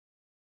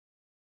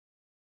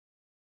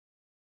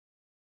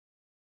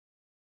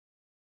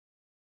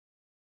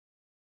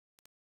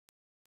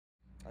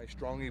I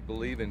strongly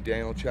believe in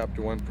Daniel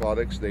chapter 1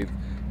 products.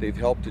 They've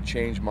helped to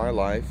change my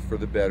life for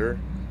the better,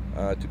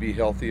 to be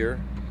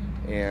healthier,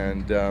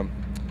 and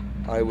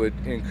I would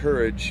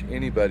encourage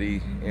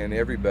anybody and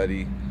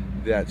everybody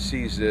that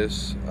sees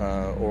this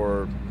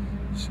or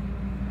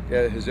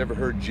has ever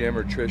heard Jim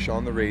or Trish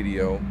on the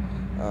radio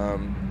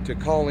to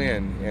call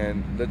in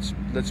and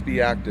let's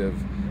be active.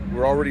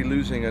 We're already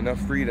losing enough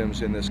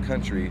freedoms in this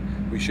country.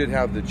 We should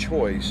have the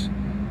choice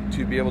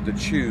to be able to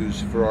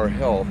choose for our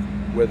health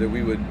whether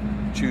we would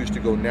choose to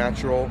go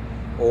natural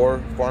or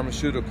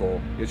pharmaceutical.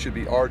 It should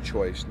be our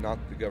choice, not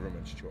the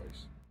government's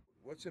choice.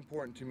 What's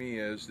important to me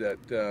is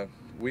that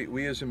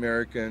we as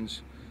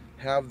Americans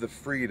have the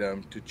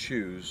freedom to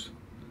choose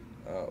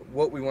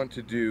what we want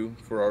to do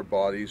for our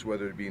bodies,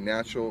 whether it be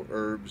natural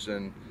herbs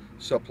and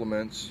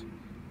supplements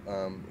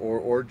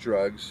or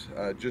drugs,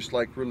 just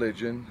like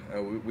religion.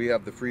 We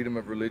have the freedom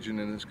of religion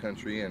in this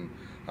country, and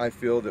I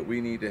feel that we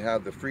need to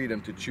have the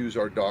freedom to choose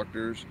our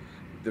doctors,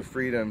 the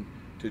freedom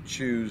to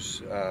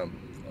choose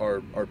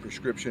our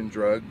prescription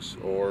drugs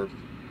or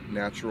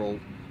natural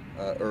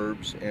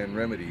herbs and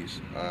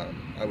remedies.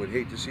 I would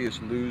hate to see us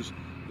lose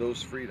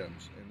those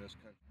freedoms in this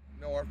country.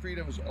 No, our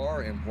freedoms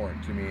are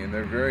important to me, and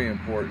they're very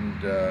important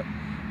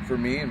for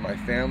me and my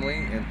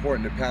family,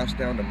 important to pass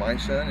down to my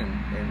son,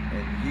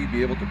 and he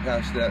be able to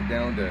pass that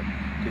down to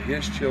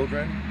his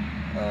children.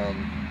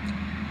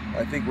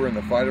 I think we're in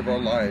the fight of our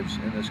lives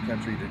in this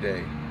country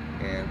today,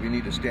 and we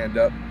need to stand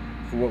up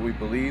for what we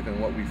believe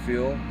and what we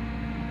feel.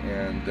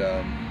 And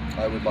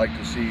I would like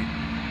to see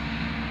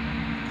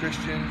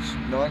Christians,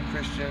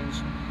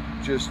 non-Christians,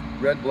 just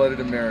red-blooded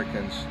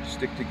Americans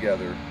stick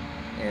together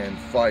and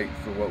fight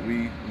for what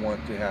we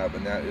want to have,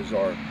 and that is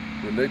our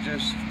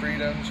religious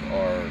freedoms,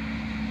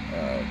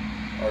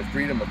 our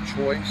freedom of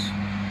choice,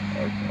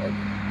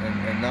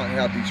 and not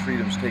have these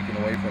freedoms taken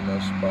away from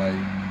us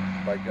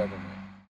by government.